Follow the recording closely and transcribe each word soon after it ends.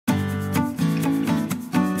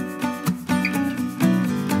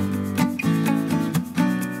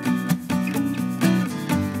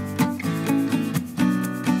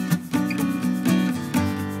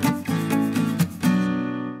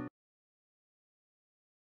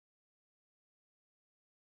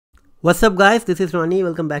What's up guys, this is Ronnie.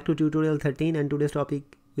 Welcome back to tutorial 13, and today's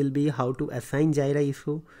topic will be how to assign Jira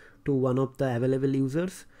issue to one of the available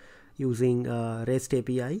users using REST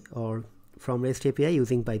API or from REST API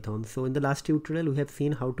using Python. So in the last tutorial we have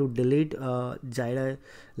seen how to delete Jira,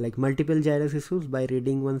 like multiple Jira issues by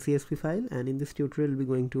reading one CSV file, and in this tutorial we'll be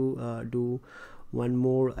going to do one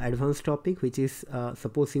more advanced topic, which is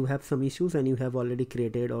suppose you have some issues and you have already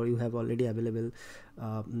created or you have already available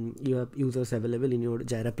you have users available in your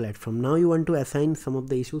Jira platform. Now you want to assign some of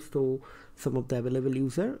the issues to some of the available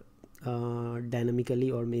user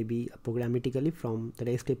dynamically or maybe programmatically from the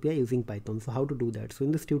REST API using Python. So how to do that? So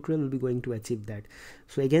in this tutorial we'll be going to achieve that.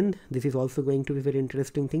 So again, this is also going to be very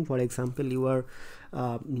interesting thing. For example, you are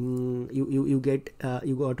you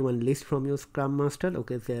got one list from your Scrum Master.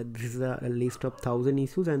 Okay, so this is a list of 1,000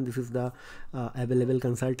 issues and this is the available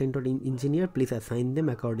consultant or engineer. Please assign them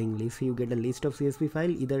accordingly. So you get a list of CSV file.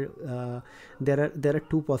 Either there are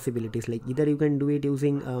two possibilities, like either you can do it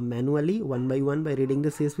using manually one by one by reading the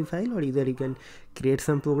CSV file, or either you can create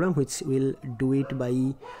some program which will do it by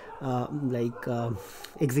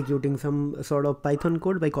executing some sort of Python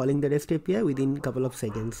code by calling the REST API within a couple of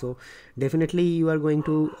seconds. So definitely you are going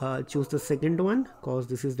to choose the second one, because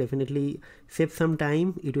this is definitely save some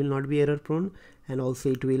time, it will not be error prone, and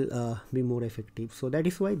also it will be more effective. So that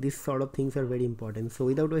is why these sort of things are very important. So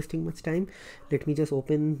without wasting much time, let me just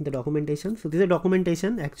open the documentation. So this is a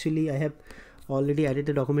documentation. Actually I have already added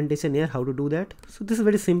the documentation here how to do that. So this is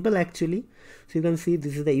very simple actually. So you can see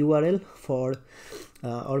this is the URL for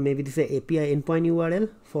or maybe this is a API endpoint URL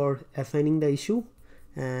for assigning the issue,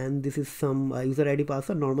 and this is some user ID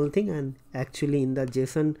password, normal thing, and actually in the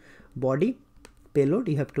JSON body payload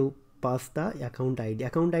you have to pass the account ID.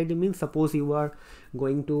 Account ID means suppose you are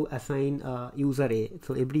going to assign user A,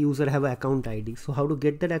 so every user have an account ID. So how to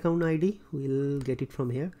get that account ID? We'll get it from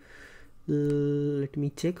here. Let me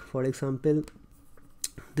check. For example,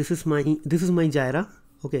 this is my Jira.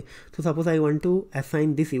 Okay, so suppose I want to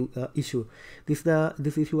assign this issue. This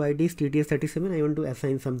issue ID is TTS37. I want to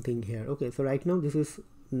assign something here. Okay, so right now this is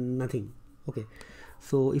nothing. Okay,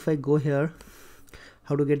 so if I go here,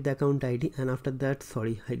 how to get the account ID, and after that,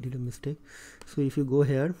 sorry, I did a mistake. So if you go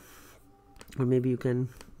here, or maybe you can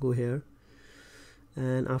go here,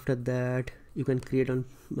 and after that you can create on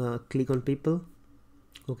click on people.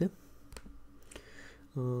 Okay,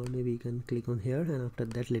 maybe you can click on here, and after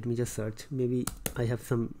that let me just search. Maybe I have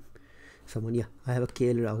someone. Yeah, I have a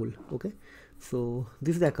KL Rahul. Okay, so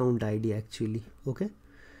this is the account ID actually. Okay,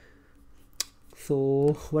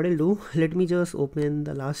 so what I'll do, let me just open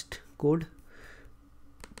the last code.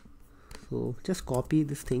 So just copy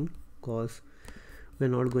this thing, because we're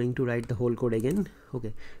not going to write the whole code again.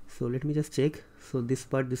 Okay, so let me just check. So this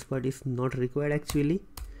part is not required actually.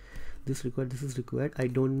 This is required. I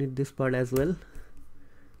don't need this part as well.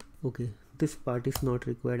 Okay, this part is not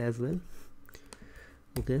required as well.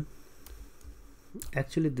 Okay,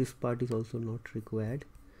 actually this part is also not required.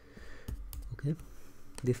 Okay,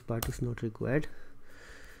 this part is not required.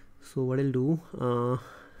 So what I'll do,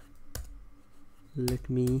 let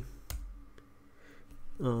me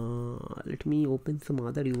open some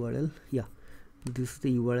other URL. Yeah, this is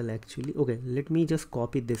the URL actually. Okay, let me just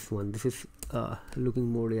copy this one. This is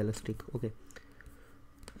looking more realistic. Okay,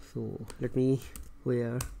 so let me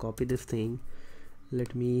copy this thing.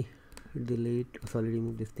 Let me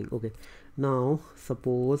remove this thing. Okay, now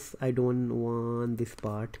suppose I don't want this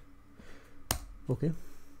part. Okay,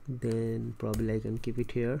 then probably I can keep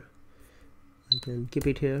it here. I can keep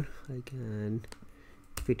it here.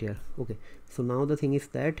 Okay, so now the thing is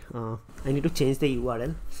that I need to change the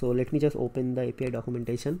URL. So let me just open the API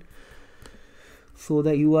documentation. So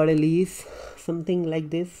the URL is something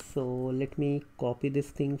like this. So let me copy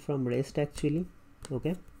this thing from REST actually.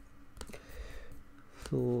 Okay,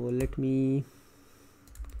 so let me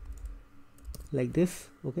like this.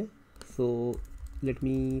 Okay, so let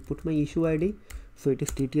me put my issue ID. So it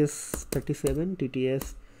is TTS37.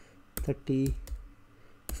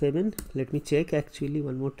 Let me check actually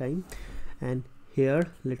one more time, and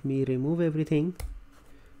here let me remove everything.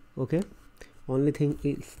 Okay, only thing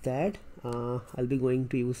is that I'll be going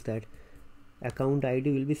to use that account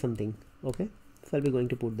ID will be something. Okay, so I'll be going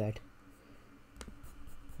to put that.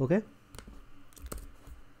 Okay,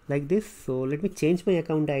 like this. So let me change my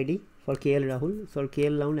account ID for KL Rahul. So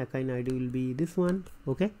KL Rahul account ID will be this one.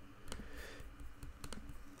 Okay,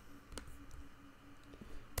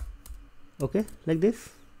 okay, like this.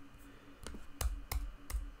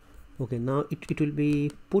 Okay, now it will be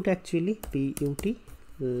put actually, PUT.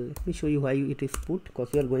 Let me show you why it is put,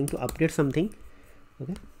 because we are going to update something.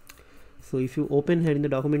 Okay, so if you open here in the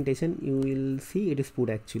documentation, you will see it is put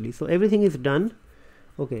actually. So everything is done.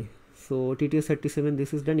 Okay, So TTS 37,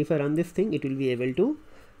 this is done. If I run this thing, it will be able to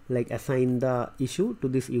like assign the issue to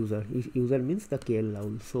this user. User means the KL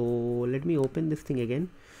Rahul. So let me open this thing again.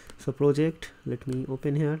 So project, let me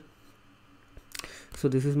open here. So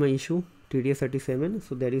this is my issue TTS 37.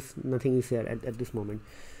 So there is nothing is here at this moment.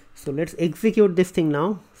 So let's execute this thing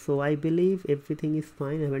now. So I believe everything is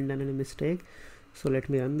fine. I haven't done any mistake. So let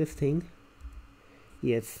me run this thing.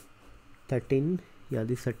 Yes, 13. Yeah,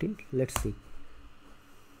 this 13. Let's see.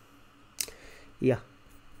 Yeah.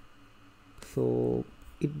 So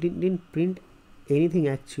it didn't print anything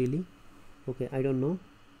actually. Okay, I don't know.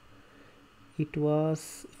 It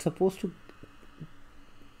was supposed to.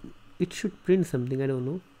 It should print something. I don't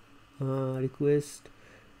know. Request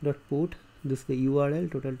dot put. This is the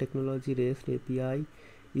URL. Total technology REST API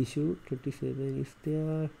issue 27 is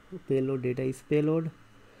there. Payload data is payload.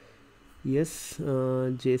 Yes.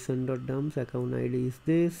 JSON.dumps account ID is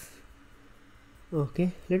this.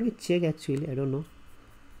 Okay, let me check actually. I don't know.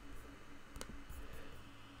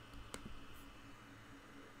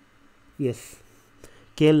 Yes,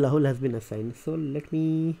 KL Rahul has been assigned. So let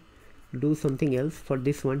me do something else for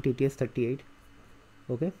this one, TTS 38.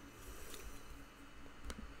 Okay.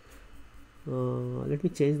 Let me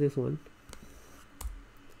change this one.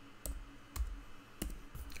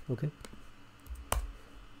 Okay.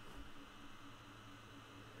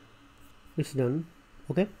 It's done.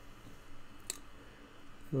 Okay.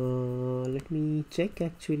 Let me check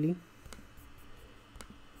actually.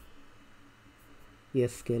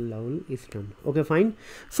 Yes, KL Rahul is done. Okay, fine.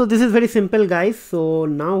 So this is very simple, guys. So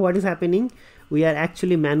now what is happening? We are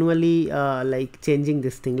actually manually like changing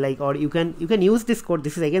this thing, like, or you can use this code.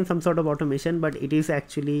 This is again some sort of automation, but it is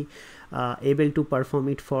actually able to perform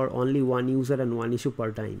it for only one user and one issue per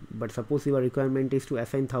time. But suppose your requirement is to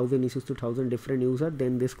assign 1000 issues to 1000 different users,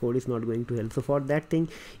 then this code is not going to help. So for that thing,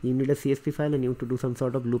 you need a CSV file and you have to do some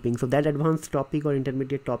sort of looping. So that advanced topic or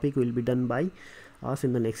intermediate topic will be done by us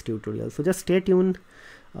in the next tutorial. So just stay tuned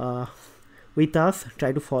with us.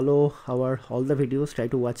 Try to follow all the videos. Try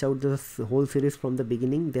to watch out this whole series from the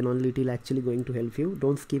beginning, then only it will actually going to help you.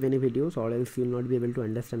 Don't skip any videos or else you will not be able to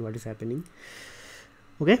understand what is happening.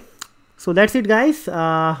 Okay, so that's it, guys.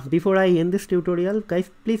 Before I end this tutorial,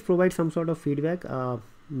 guys, please provide some sort of feedback.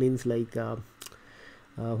 Means like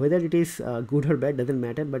whether it is good or bad doesn't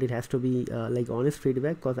matter, but it has to be like honest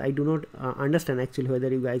feedback, because I do not understand actually whether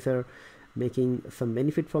you guys are making some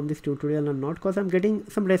benefit from this tutorial or not, because I'm getting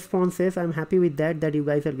some responses. I'm happy with that you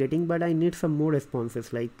guys are getting, but I need some more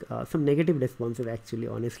responses, like some negative responses actually,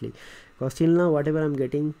 honestly, because till now whatever I'm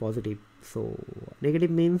getting positive. So negative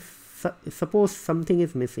means suppose something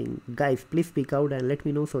is missing. Guys, please speak out and let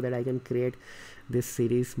me know so that I can create this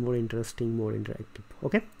series more interesting, more interactive.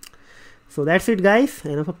 Okay, so that's it, guys.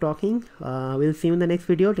 Enough of talking. We'll see you in the next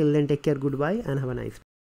video. Till then, take care, goodbye, and have a nice day.